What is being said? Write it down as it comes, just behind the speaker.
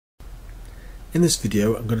In this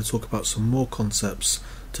video I'm going to talk about some more concepts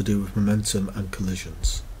to do with momentum and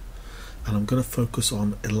collisions, and I'm going to focus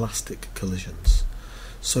on elastic collisions.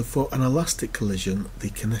 So for an elastic collision, the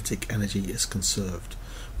kinetic energy is conserved.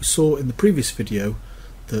 We saw in the previous video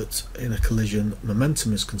that in a collision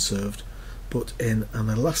momentum is conserved, but in an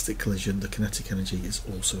elastic collision the kinetic energy is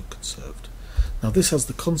also conserved. Now this has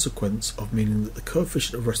the consequence of meaning that the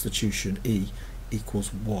coefficient of restitution E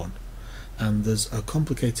equals 1, and there's a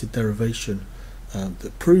complicated derivation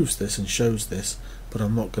that proves this and shows this, but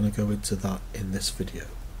I'm not going to go into that in this video.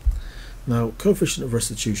 Now, coefficient of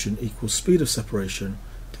restitution equals speed of separation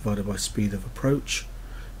divided by speed of approach,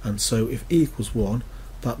 and so if E equals 1,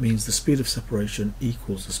 that means the speed of separation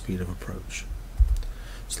equals the speed of approach.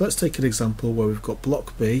 So let's take an example where we've got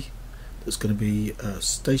block B that's going to be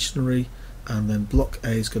stationary, and then block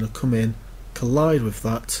A is going to come in, collide with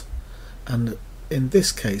that, and in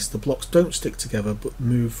this case the blocks don't stick together but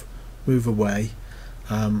move away,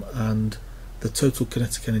 and the total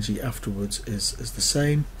kinetic energy afterwards is the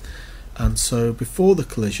same. And so before the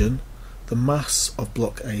collision the mass of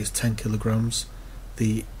block A is 10 kilograms,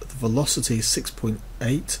 the velocity is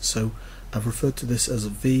 6.8, so I've referred to this as a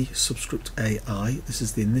V subscript AI. This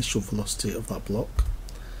is the initial velocity of that block,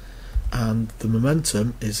 and the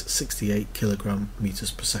momentum is 68 kilogram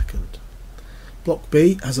meters per second. Block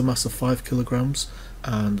B has a mass of 5 kilograms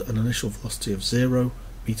and an initial velocity of 0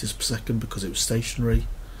 meters per second because it was stationary,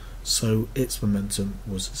 so its momentum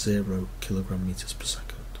was 0 kilogram meters per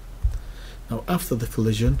second. Now after the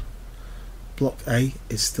collision, block A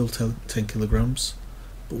is still 10 kilograms,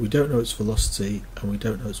 but we don't know its velocity and we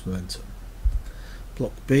don't know its momentum.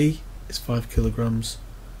 Block B is 5 kilograms,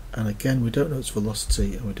 and again we don't know its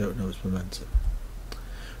velocity and we don't know its momentum.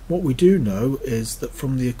 What we do know is that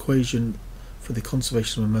from the equation for the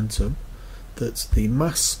conservation of momentum, that the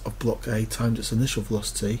mass of block A times its initial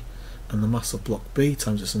velocity and the mass of block B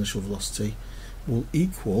times its initial velocity will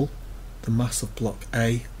equal the mass of block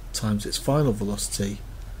A times its final velocity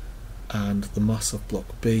and the mass of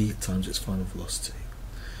block B times its final velocity.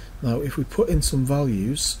 Now if we put in some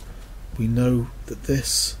values, we know that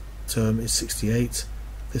this term is 68,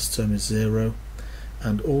 this term is 0,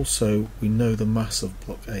 and also we know the mass of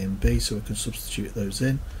block A and B, so we can substitute those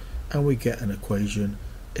in and we get an equation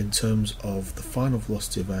in terms of the final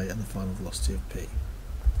velocity of A and the final velocity of B.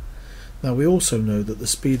 Now we also know that the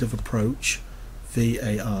speed of approach,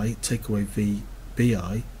 VAI, take away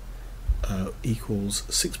VBI, equals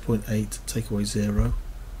 6.8 take away 0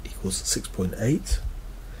 equals 6.8,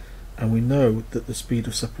 and we know that the speed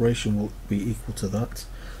of separation will be equal to that,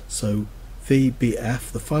 so VBF,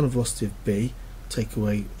 the final velocity of B, take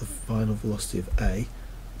away the final velocity of A,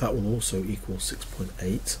 that will also equal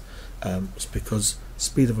 6.8, it's because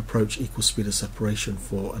speed of approach equals speed of separation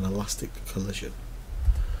for an elastic collision.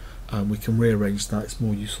 And we can rearrange that. It's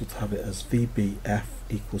more useful to have it as VBF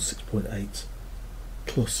equals 6.8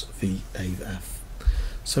 plus VAF.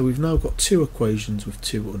 So we've now got two equations with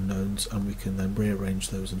two unknowns, and we can then rearrange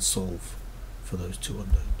those and solve for those two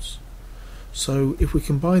unknowns. So if we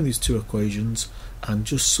combine these two equations and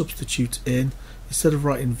just substitute in, instead of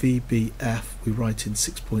writing VBF we write in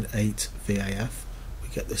 6.8 VAF, we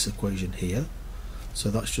get this equation here. So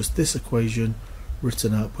that's just this equation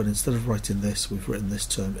written out, but instead of writing this we've written this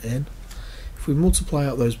term in. If we multiply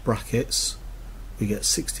out those brackets we get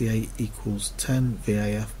 68 equals 10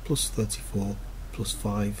 VAF plus 34 plus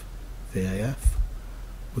 5 VAF.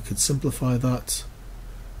 We can simplify that.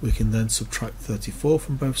 We can then subtract 34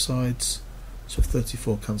 from both sides, so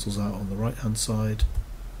 34 cancels out on the right hand side.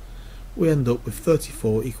 We end up with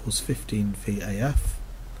 34 equals 15 VAF,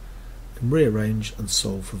 and rearrange and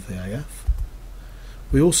solve for VAF.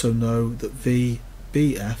 We also know that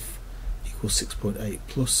VBF equals 6.8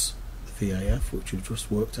 plus the VAF, which we've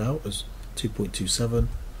just worked out as 2.27.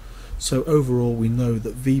 So overall we know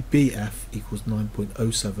that VBF equals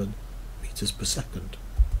 9.07 meters per second.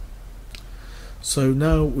 So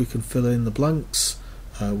now we can fill in the blanks.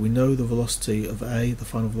 We know the velocity of A, the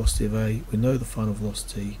final velocity of A, we know the final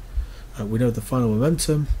velocity, we know the final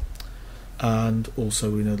momentum, and also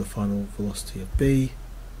we know the final velocity of B,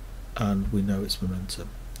 and we know its momentum.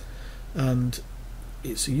 And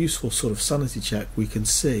it's a useful sort of sanity check. We can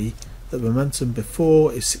see that momentum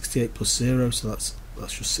before is 68 plus 0, so that's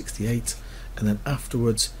just 68, and then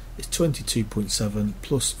afterwards is 22.7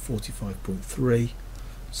 plus 45.3,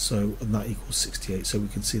 so, and that equals 68. So we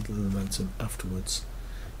can see that the momentum afterwards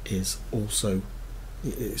is also,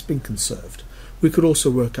 it's been conserved. We could also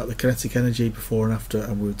work out the kinetic energy before and after,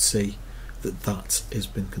 and we would see that that has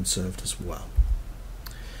been conserved as well.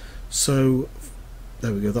 So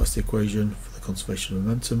there we go, that's the equation for the conservation of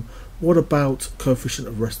momentum. What about coefficient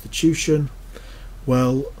of restitution?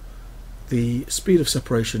 Well, the speed of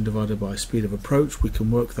separation divided by speed of approach, we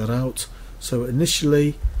can work that out. So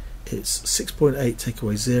initially it's 6.8 take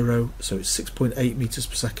away 0, so it's 6.8 meters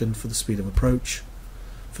per second for the speed of approach.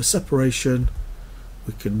 For separation,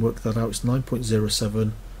 we can work that out. It's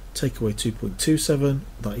 9.07 take away 2.27,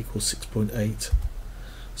 that equals 6.8.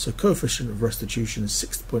 So coefficient of restitution is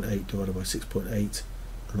 6.8 divided by 6.8,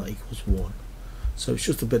 and that equals 1. So it's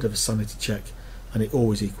just a bit of a sanity check, and it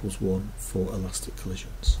always equals 1 for elastic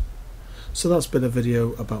collisions. So that's been a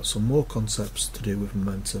video about some more concepts to do with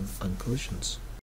momentum and collisions.